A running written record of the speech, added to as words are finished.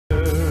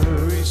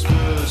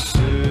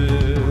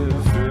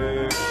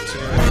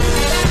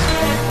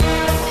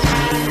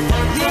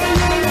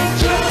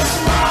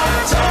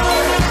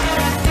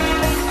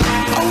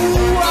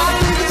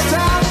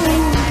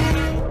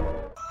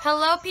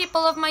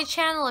people of my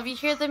channel. If you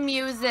hear the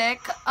music,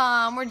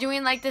 we're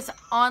doing like this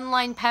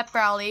online pep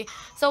rally.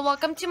 So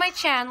welcome to my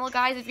channel,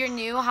 guys. If you're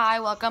new, hi,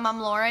 welcome. I'm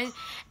Lauren.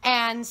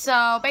 And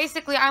so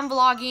basically I'm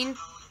vlogging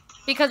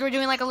because we're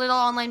doing like a little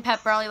online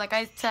pep rally, like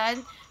I said.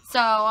 So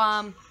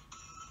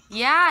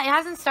yeah, it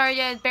hasn't started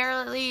yet.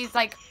 Barely, it's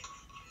like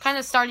kind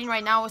of starting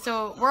right now.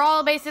 So we're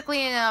all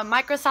basically in a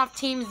Microsoft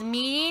Teams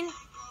meeting,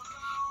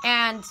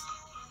 and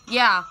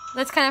yeah,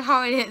 that's kind of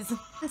how it is.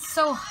 It's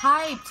so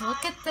hyped.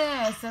 Look at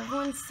this.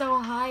 Everyone's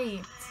so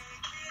hyped.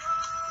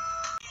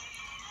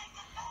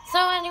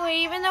 So anyway,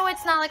 even though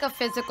it's not like a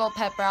physical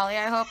pep rally,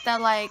 I hope that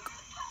like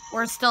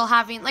we're still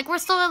having, like we're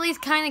still at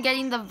least kind of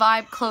getting the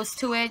vibe close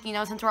to it, you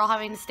know, since we're all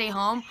having to stay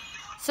home.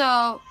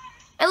 So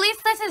at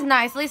least this is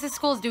nice. At least the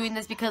school's doing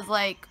this because,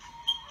 like,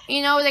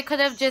 you know, they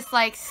could have just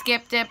like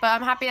skipped it, but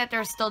I'm happy that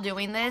they're still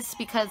doing this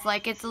because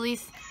like it's at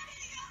least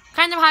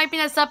kind of hyping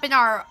us up in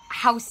our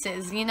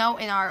houses, you know,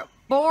 in our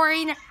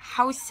boring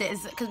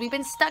houses, because we've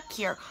been stuck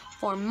here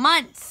for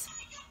months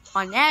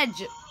on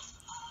edge.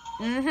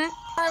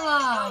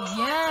 Carla,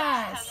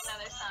 yes.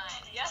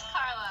 Yes,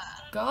 Carla.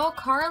 Go,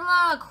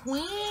 Carla,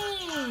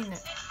 queen.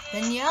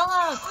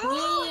 Daniela,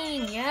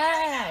 queen,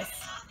 yes.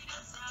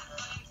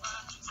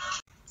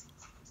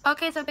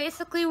 Okay, so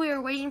basically we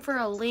were waiting for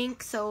a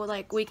link so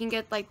like we can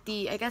get like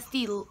the, I guess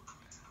the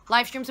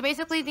live stream. So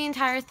basically the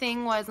entire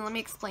thing was, and let me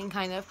explain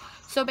kind of.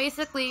 So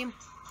basically,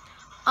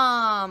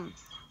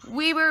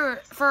 we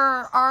were,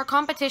 for our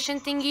competition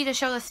thingy to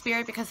show the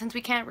spirit, because since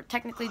we can't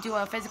technically do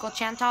a physical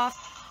chant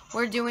off,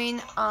 we're doing,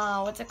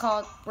 what's it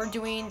called?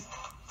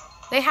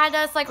 They had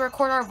us like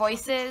record our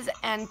voices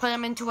and put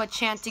them into a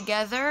chant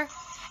together.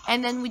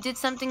 And then we did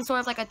something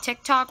sort of like a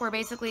TikTok where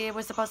basically it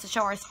was supposed to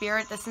show our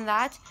spirit, this and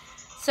that.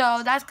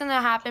 So that's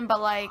gonna happen, but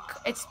like,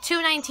 it's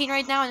 2:19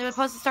 right now and it was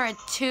supposed to start at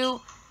 2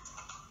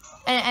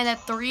 and at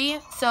 3.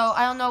 So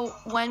I don't know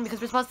when, because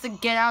we're supposed to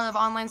get out of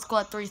online school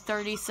at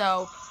 3:30.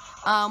 So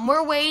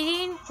we're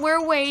waiting.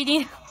 We're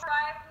waiting.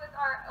 Arrived with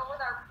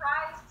our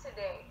prize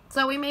today.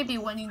 So we may be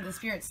winning the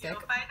spirit stick.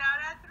 You'll find out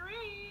at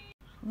 3.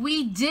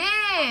 We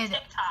did.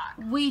 TikTok.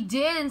 We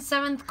did in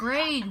 7th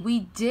grade. We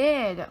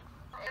did. It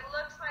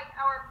looks like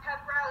our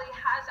pep rally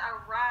has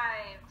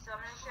arrived. So I'm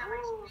gonna share my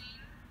screen.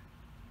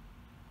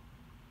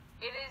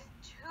 It is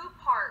 2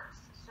 parts.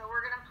 So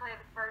we're gonna play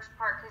the first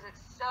part because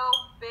it's so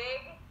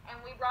big and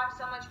we brought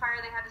so much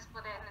fire they had to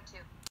split it into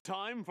 2.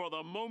 Time for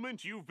the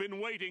moment you've been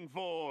waiting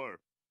for.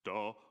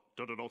 Alright,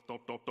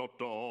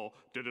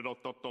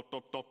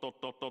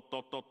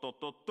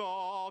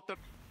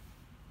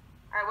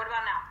 what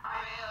about now?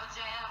 Real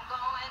jam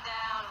going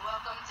down.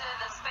 Welcome to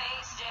the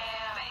Space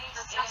Jam.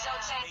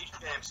 Space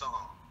Jam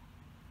song.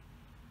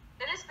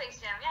 It is Space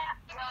Jam, yeah.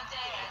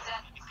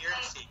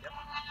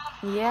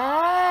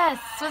 Yes.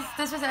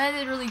 This was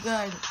edited really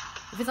good.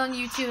 If it's on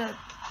YouTube.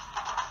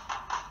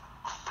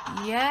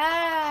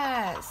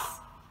 Yes.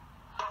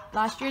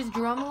 Last year's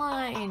drum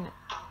line.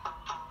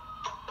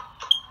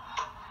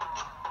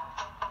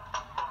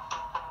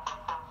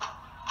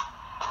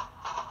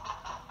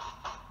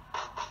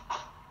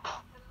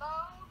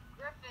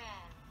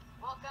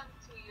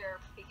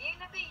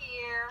 Beginning of the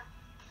year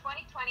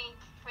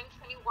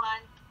 2020-2021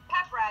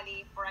 Pep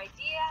Rally for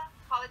IDEA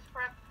College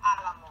Prep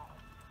Alamo.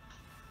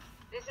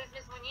 This is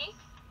Ms. Muniz.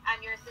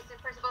 I'm your Assistant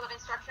Principal of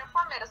Instruction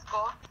for Middle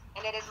School,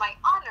 and it is my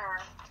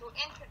honor to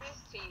introduce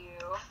to you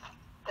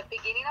the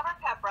beginning of our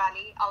Pep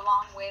Rally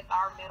along with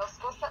our middle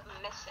school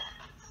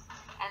submissions.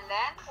 And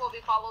then we'll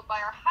be followed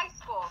by our high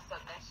school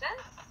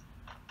submissions,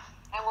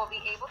 and we'll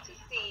be able to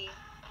see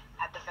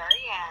at the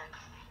very end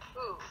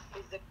who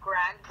is the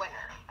grand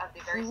winner of the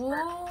this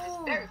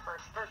very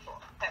first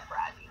virtual pep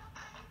rally.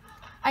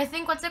 I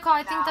think, what's it called?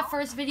 I think the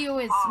first video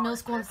is middle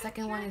school and the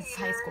second one is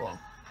high school.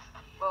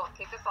 We'll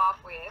kick us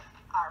off with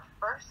our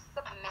first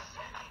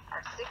submission,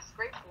 our 6th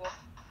grade wolf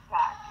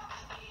pack.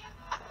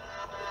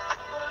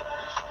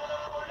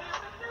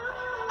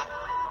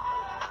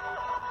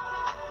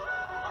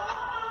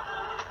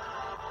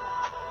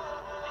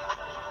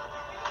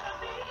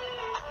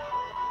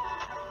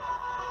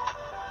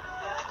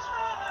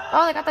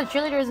 Oh, they got the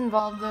cheerleaders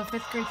involved, the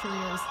 5th grade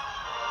cheerleaders.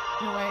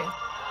 In a way,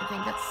 I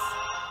think that's,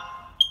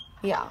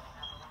 yeah.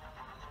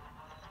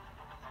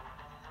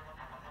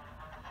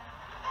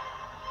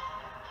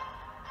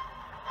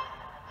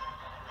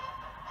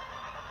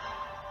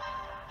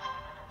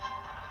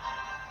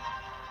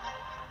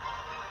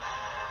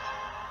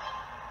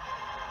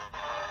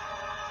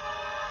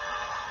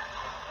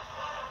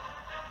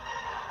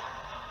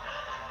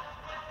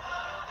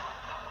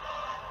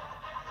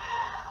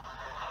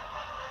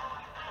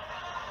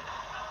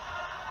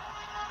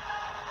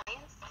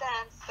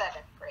 And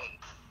 7th grade.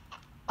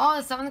 Oh,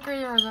 the 7th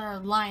graders are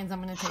lions. I'm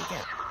gonna take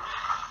it.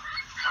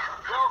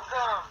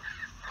 Welcome,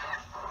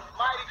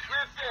 Mighty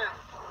Griffin,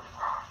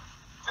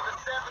 to the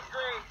 7th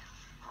grade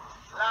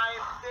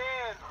Lions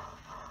Den.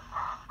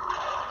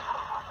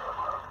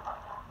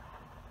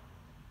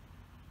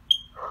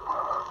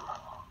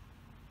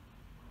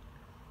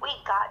 We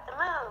got the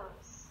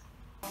moves.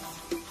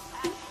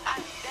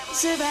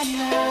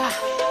 Savannah.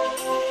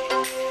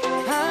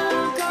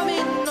 I'm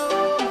coming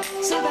home,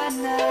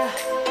 Savannah.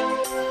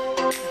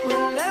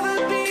 We'll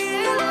never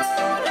be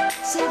alone,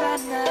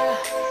 Savannah.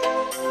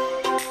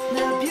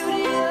 The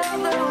beauty of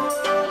the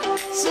world,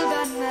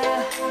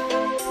 Savannah.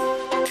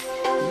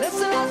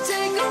 Let's all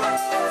take a walk.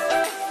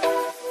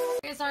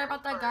 Okay, sorry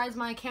about that, guys.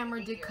 My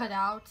camera did cut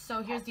out.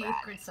 So here's the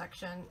 8th grade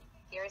section.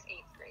 Here's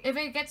 8th grade. If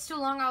it gets too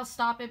long, I'll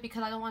stop it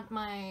because I don't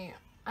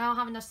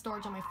have enough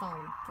storage on my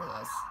phone for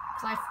this.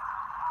 Cause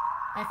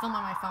I film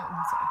on my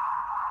phone. So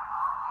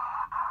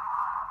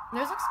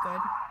this looks good.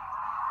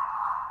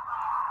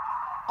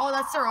 Oh,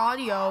 that's their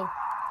audio.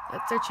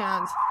 That's their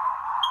chant.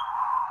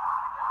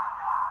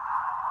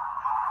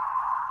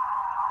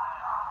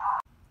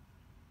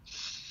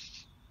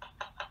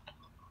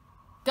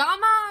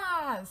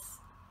 Damas!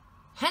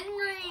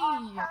 Henry!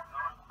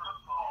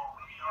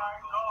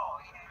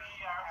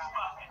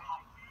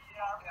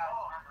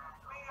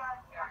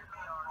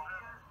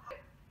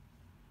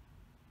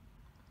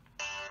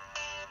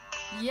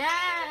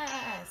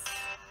 Yes!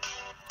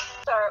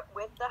 Start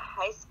with the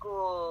high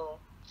school.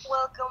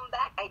 Welcome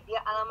back,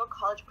 Idea Alamo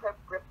College Prep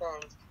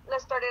Griffins.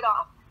 Let's start it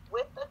off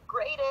with the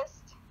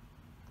greatest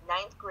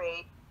 9th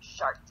grade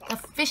Shark Tank. The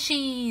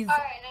fishies!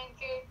 Alright, 9th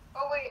grade.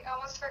 Oh wait, I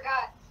almost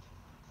forgot.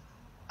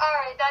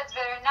 Alright, that's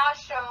better. Now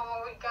show them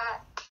what we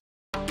got.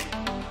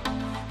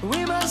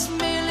 We must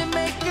merely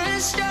make a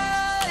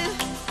start.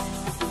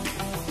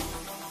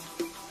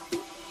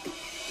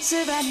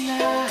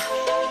 Savannah,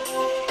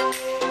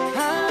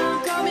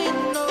 I'm coming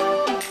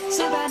home,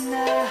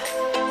 Savannah.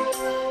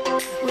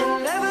 We'll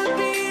never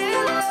be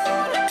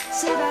alone,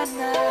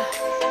 Savannah.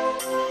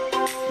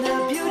 The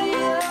beauty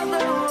of the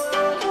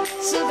world,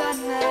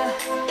 Savannah.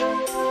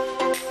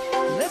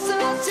 Let's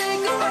all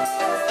take a walk,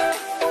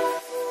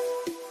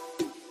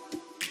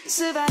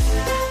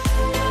 Savannah.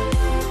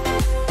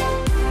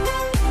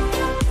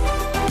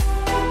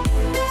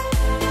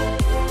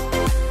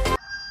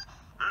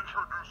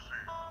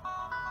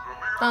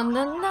 Dun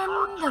dun dun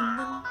dun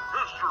dun.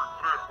 Mr.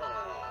 Peppo.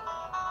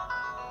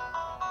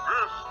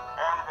 This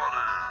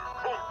automatic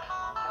coach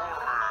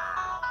Corey.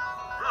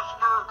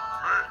 Mr.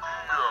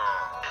 Mejia.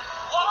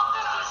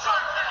 Welcome to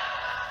Shark Tank!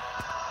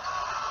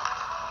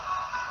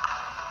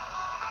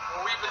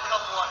 When we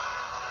become one.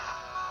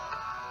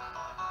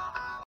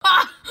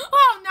 Ah!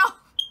 Oh no!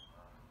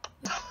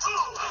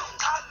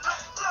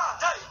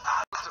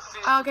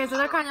 Okay, so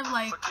they're kind of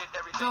like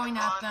going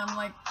at them,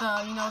 like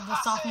the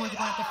sophomores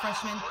going at the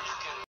freshmen.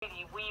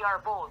 We are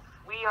both.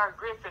 We are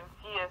Griffins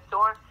here at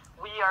Thor.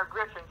 We are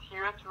Griffins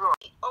here at Roar.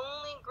 The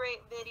only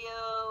great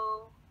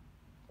video.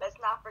 Let's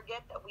not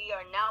forget that we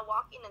are now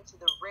walking into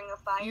the Ring of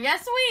Fire.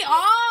 Yes, we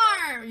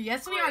are!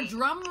 Yes, we are.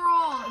 Drum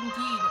roll,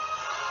 indeed.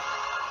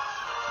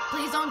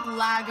 Please don't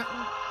lag.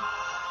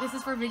 This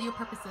is for video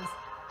purposes.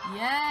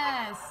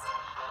 Yes.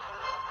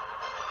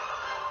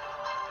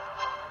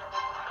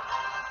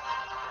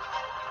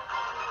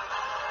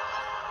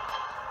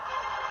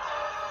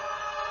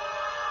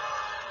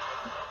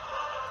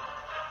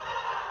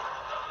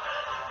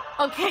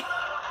 Okay.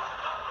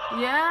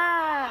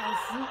 Yes.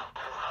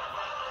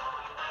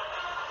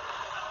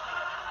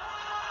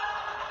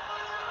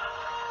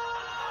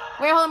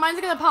 Wait, hold on. Mine's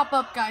gonna pop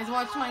up, guys.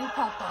 Watch mine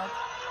pop up.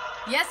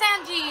 Yes,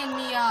 Angie and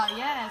Mia.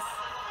 Yes.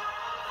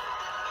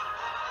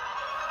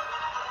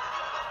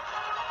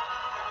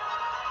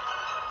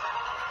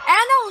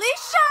 And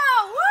Alicia!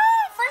 Woo!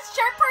 First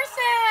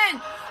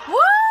chairperson!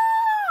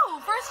 Woo!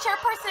 First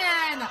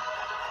chairperson!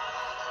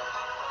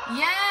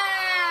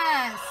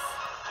 Yes!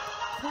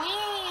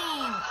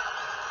 Queen!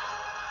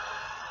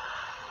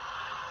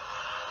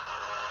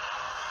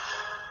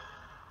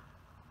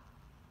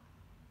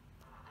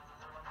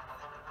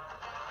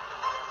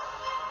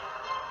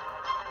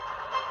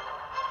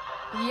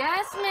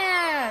 Yes,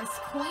 miss!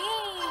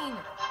 Queen!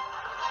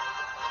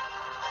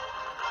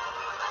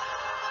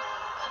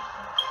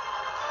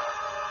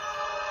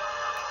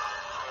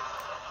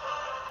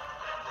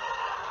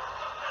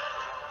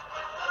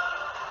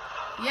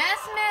 Yes,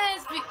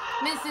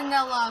 Miss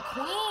Vanilla,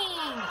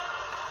 Queen!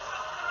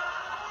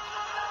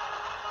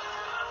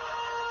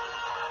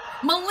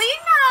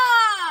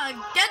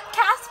 Melina! Get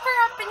Casper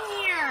up in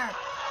here!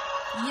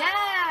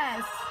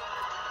 Yes!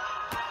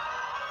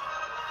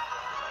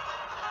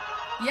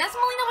 Yes,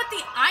 Melina with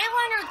the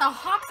eyeliner, the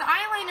Hawk's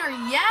eyeliner,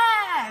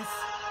 yes!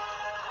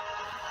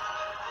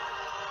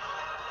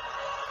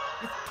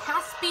 With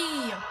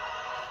Caspi!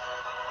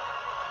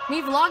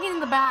 Me vlogging in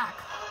the back.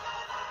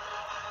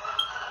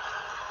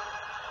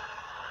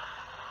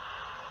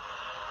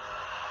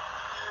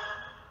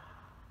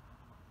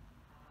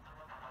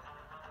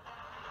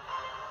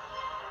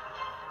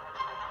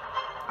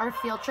 Our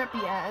field trip,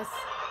 yes.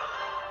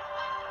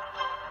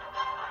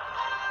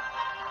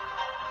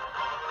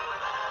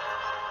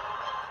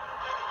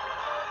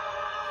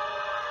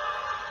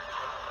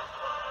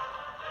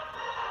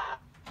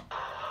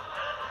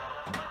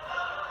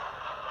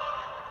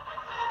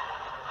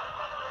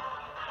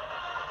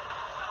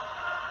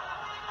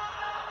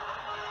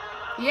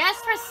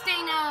 Yes,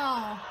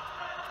 Christino!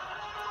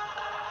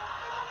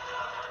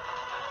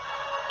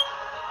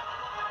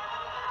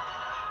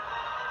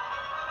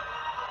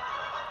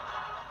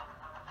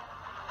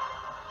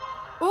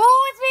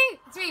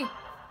 It's me.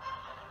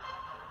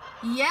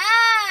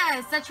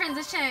 Yes, that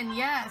transition.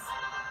 Yes.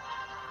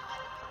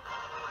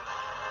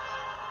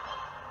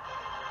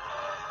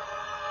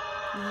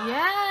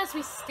 Yes,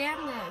 we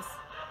stand this.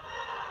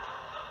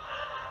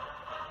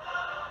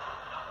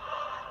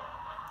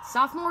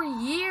 Sophomore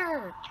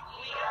year.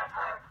 We are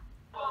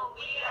purple,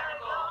 we are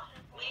gold,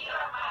 we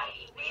are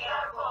mighty, we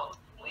are bold,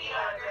 we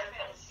are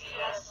Griffins, see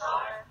us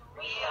soar,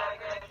 we are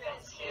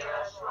Griffins, hear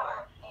us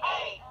roar.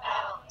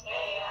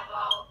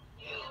 A-L-A-M-O,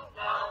 you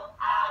know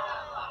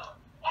Alamo.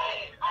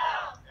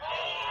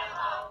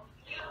 A-L-A-M-O,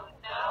 you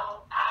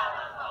know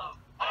Alamo.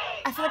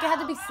 I feel like it had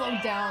to be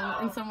slowed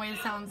down in some way. It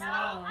sounds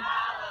low.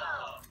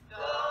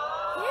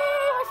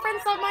 Yay, my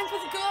friend thought mine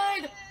was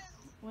good.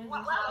 What is this?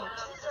 Welcome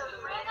to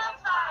the Ring of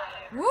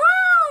Fire.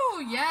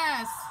 Woo!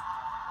 Yes.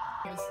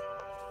 Here's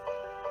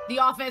The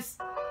Office.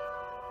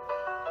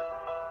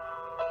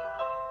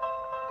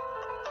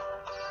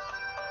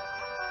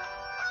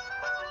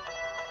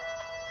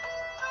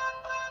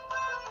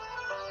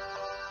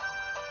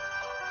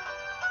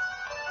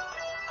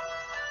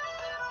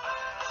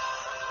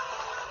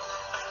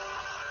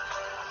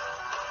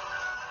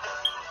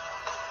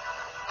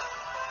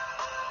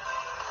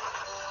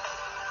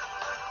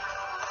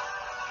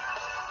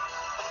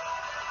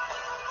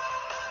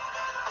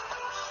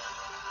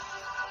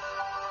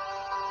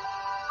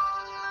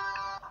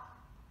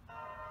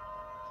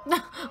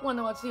 Want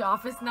to watch The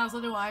Office now?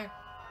 So do I.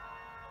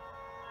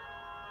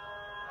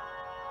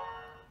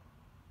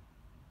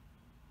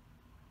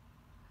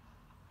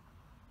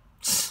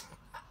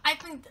 I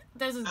think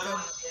this is good.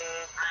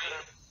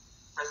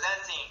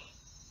 Presenting.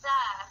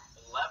 Seth.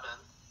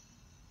 11th.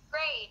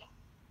 Grade.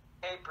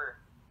 Paper.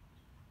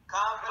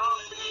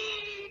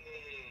 Company.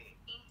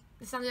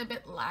 It sounded a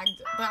bit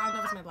lagged, but I don't know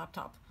if it's my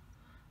laptop.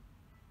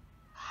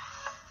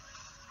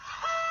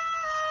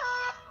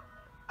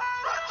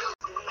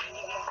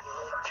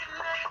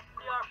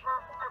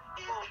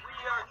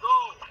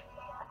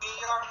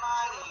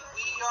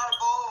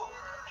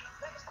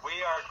 We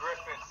are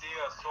Griffins, see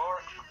us soar.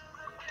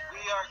 We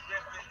are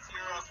Griffins,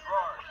 hear us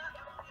roar.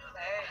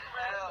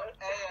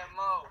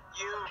 A-L-A-M-O,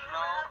 you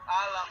know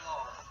Alamo.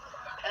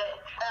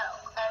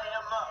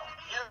 A-L-A-M-O,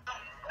 you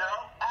know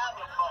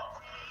Alamo.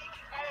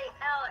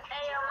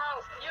 A-L-A-M-O,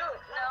 you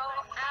know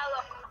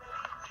Alamo.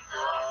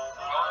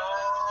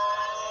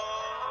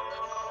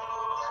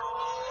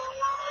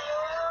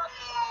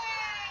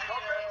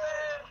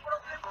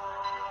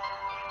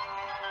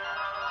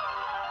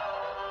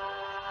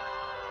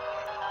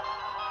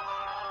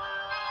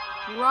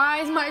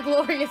 Rise, my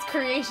glorious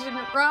creation.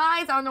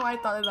 Rise. I don't know why I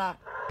thought of that.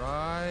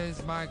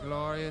 Rise, my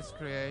glorious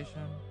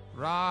creation.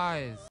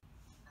 Rise.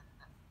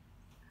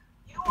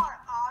 You are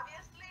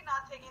obviously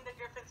not taking the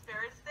Griffin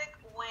Spirit Stick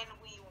when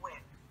we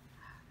win.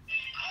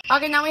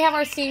 Okay, now we have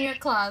our senior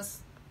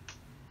class.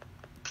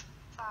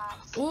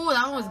 Ooh,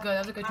 that one was good.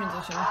 That was a good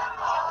transition.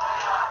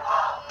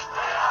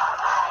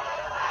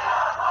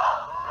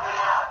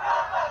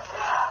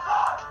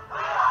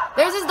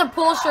 Theirs is the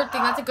pull shirt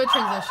thing. That's a good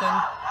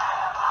transition.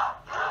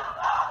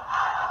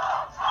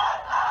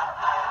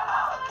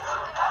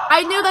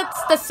 I knew that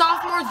the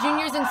sophomores,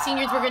 juniors, and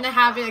seniors were going to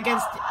have it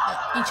against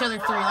each other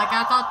three. Like,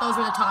 I thought those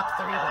were the top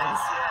three ones.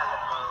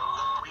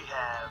 We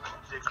have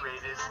the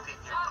greatest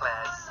senior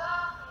class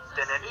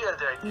than any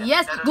other.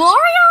 Yes,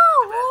 Gloria!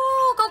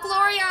 Woo, go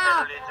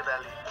Gloria!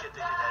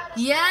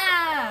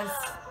 Yes!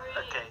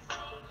 Okay,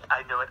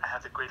 I know it. I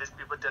have the greatest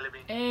people telling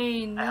me.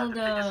 Hey, I have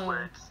the biggest Nilda.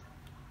 words.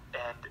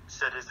 And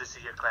so does the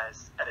senior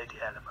class at AD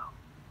Alamo.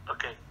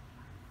 Okay.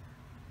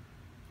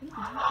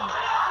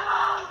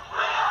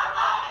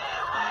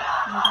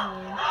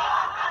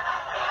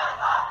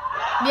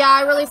 Yeah,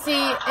 I really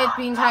see it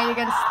being tied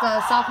against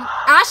the sophomore.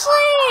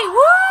 Ashley!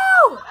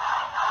 Woo!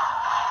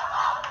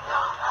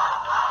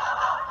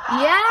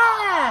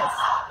 Yes!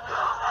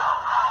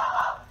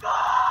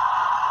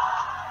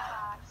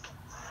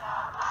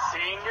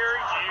 Senior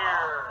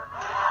year.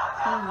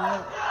 Oh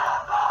no.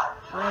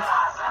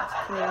 That's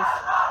close.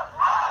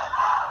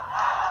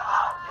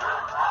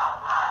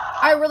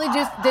 I really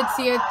just did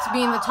see it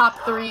being the top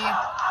three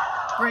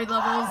grade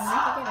levels.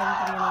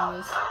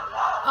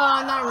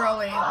 Not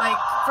really. Like,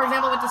 for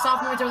example, with the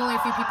sophomores, there were only a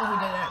few people who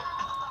did it.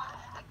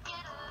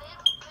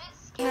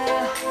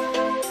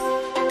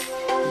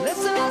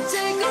 Let's all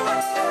take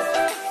a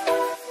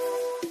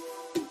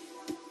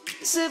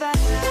Savannah.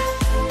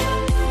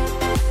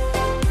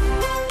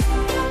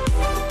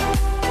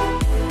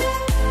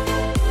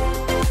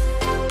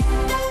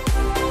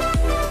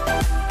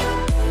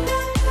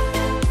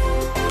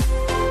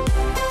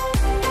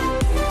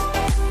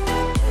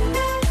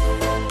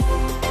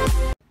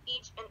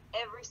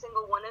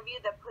 One of you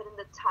that put in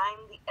the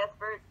time, the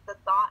effort, the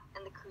thought,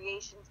 and the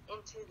creations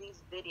into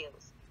these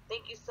videos.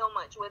 Thank you so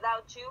much.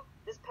 Without you,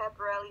 this pep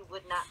rally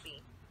would not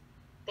be.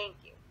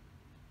 Thank you.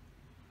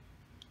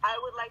 I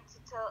would like to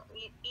tell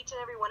each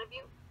and every one of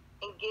you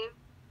and give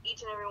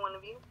each and every one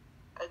of you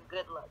a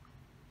good luck.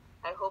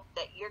 I hope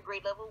that your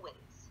grade level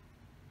wins.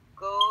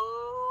 Go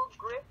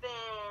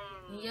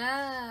Griffin!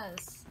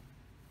 Yes.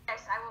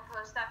 Yes, I will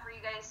post that for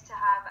you guys to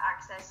have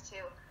access to.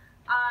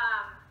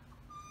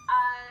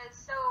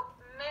 So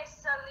Miss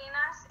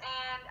Salinas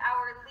and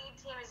our lead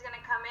team is going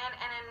to come in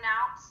and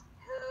announce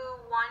who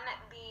won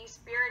the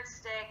Spirit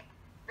Stick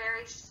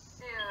very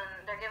soon.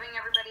 They're giving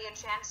everybody a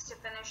chance to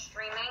finish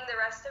streaming the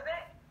rest of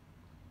it.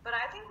 But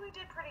I think we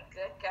did pretty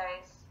good,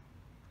 guys.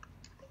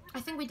 I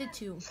think we did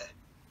too.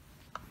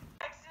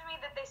 Texted me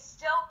that they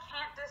still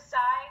can't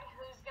decide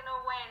who's going to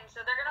win.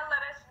 So they're going to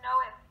let us know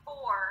at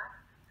 4.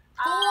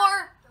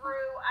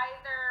 Through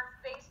either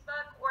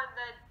Facebook or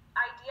the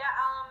Idea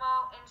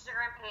Alamo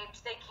Instagram page.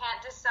 They can't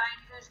decide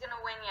who's going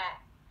to win yet.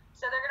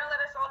 So they're going to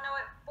let us all know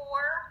at 4.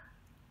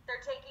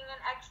 They're taking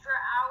an extra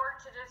hour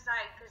to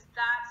decide because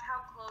that's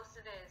how close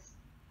it is.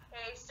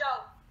 Okay, so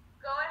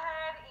go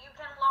ahead. You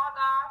can log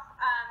off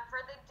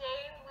for the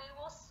day. We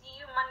will see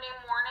you Monday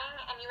morning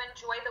and you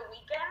enjoy the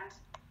weekend.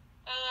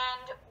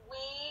 And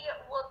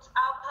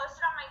I'll post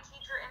it on my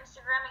teacher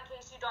Instagram in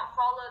case you don't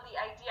follow the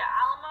Idea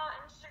Alamo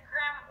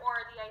Instagram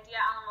or the Idea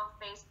Alamo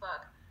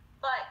Facebook.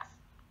 But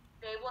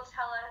they will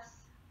tell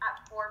us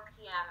at 4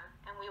 p.m.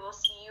 and we will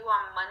see you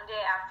on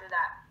Monday after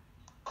that.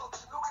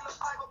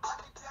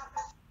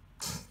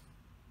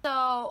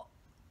 So,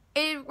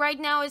 it right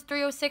now is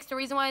 3:06. The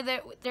reason why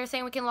they're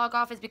saying we can log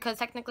off is because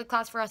technically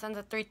class for us ends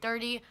at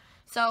 3:30.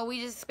 So,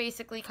 we just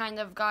basically kind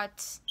of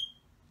got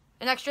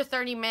an extra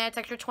 30 minutes,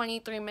 extra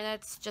 23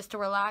 minutes just to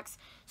relax.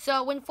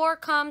 So, when 4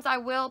 comes, I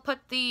will put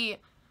the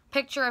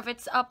picture, if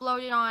it's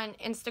uploaded on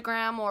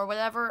Instagram or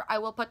whatever, I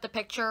will put the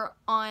picture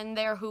on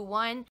there who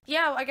won.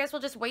 Yeah, I guess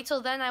we'll just wait till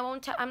then.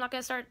 I'm not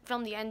gonna start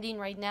filming the ending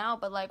right now,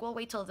 but like we'll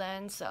wait till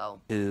then. So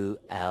 2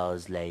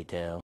 hours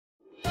later.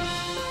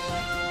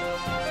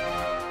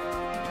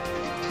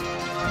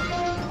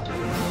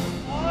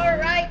 All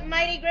right,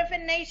 Mighty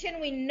Griffin Nation,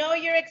 we know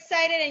you're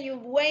excited and you're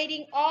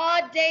waiting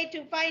all day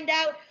to find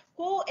out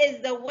who is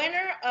the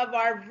winner of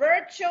our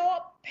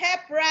virtual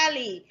pep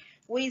rally.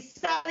 We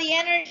saw the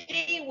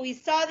energy, we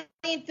saw the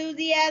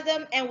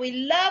enthusiasm, and we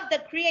love the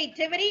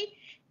creativity.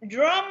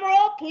 Drum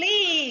roll,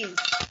 please.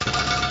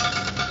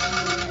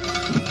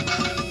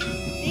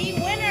 The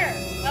winner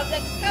of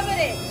the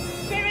coveted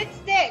Spirit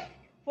Stick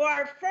for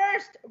our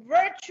first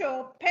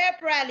virtual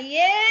pep rally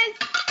is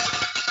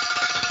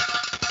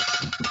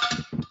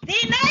the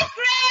 9th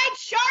grade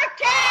Shark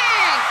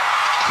Tank.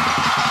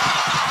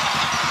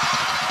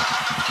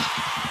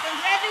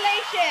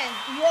 Congratulations,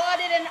 you all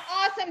did an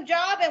awesome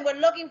job and we're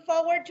looking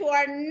forward to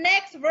our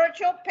next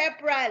virtual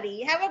pep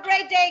rally. Have a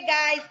great day,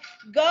 guys.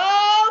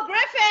 Go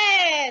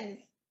Griffins!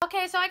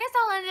 okay, so I guess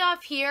I'll end it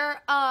off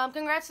here.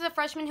 Congrats to the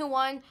freshmen who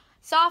won.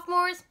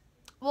 Sophomores,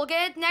 we'll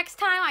get it next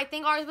time. I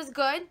think ours was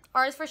good.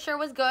 Ours for sure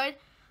was good.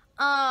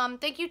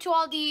 Thank you to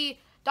all the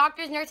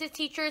doctors, nurses,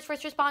 teachers,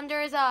 first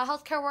responders,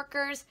 healthcare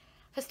workers,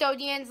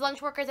 custodians,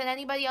 lunch workers, and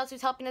anybody else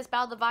who's helping us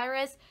battle the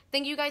virus.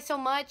 Thank you guys so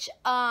much.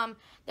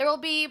 There will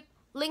be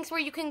links where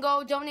you can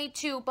go donate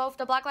to both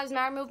the Black Lives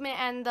Matter movement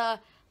and the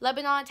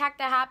Lebanon attack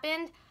that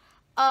happened.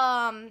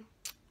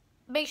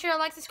 Make sure to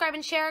like, subscribe,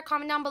 and share.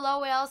 Comment down below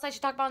what else I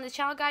should talk about on this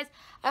channel, guys.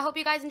 I hope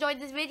you guys enjoyed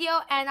this video,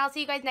 and I'll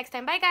see you guys next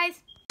time. Bye,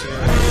 guys.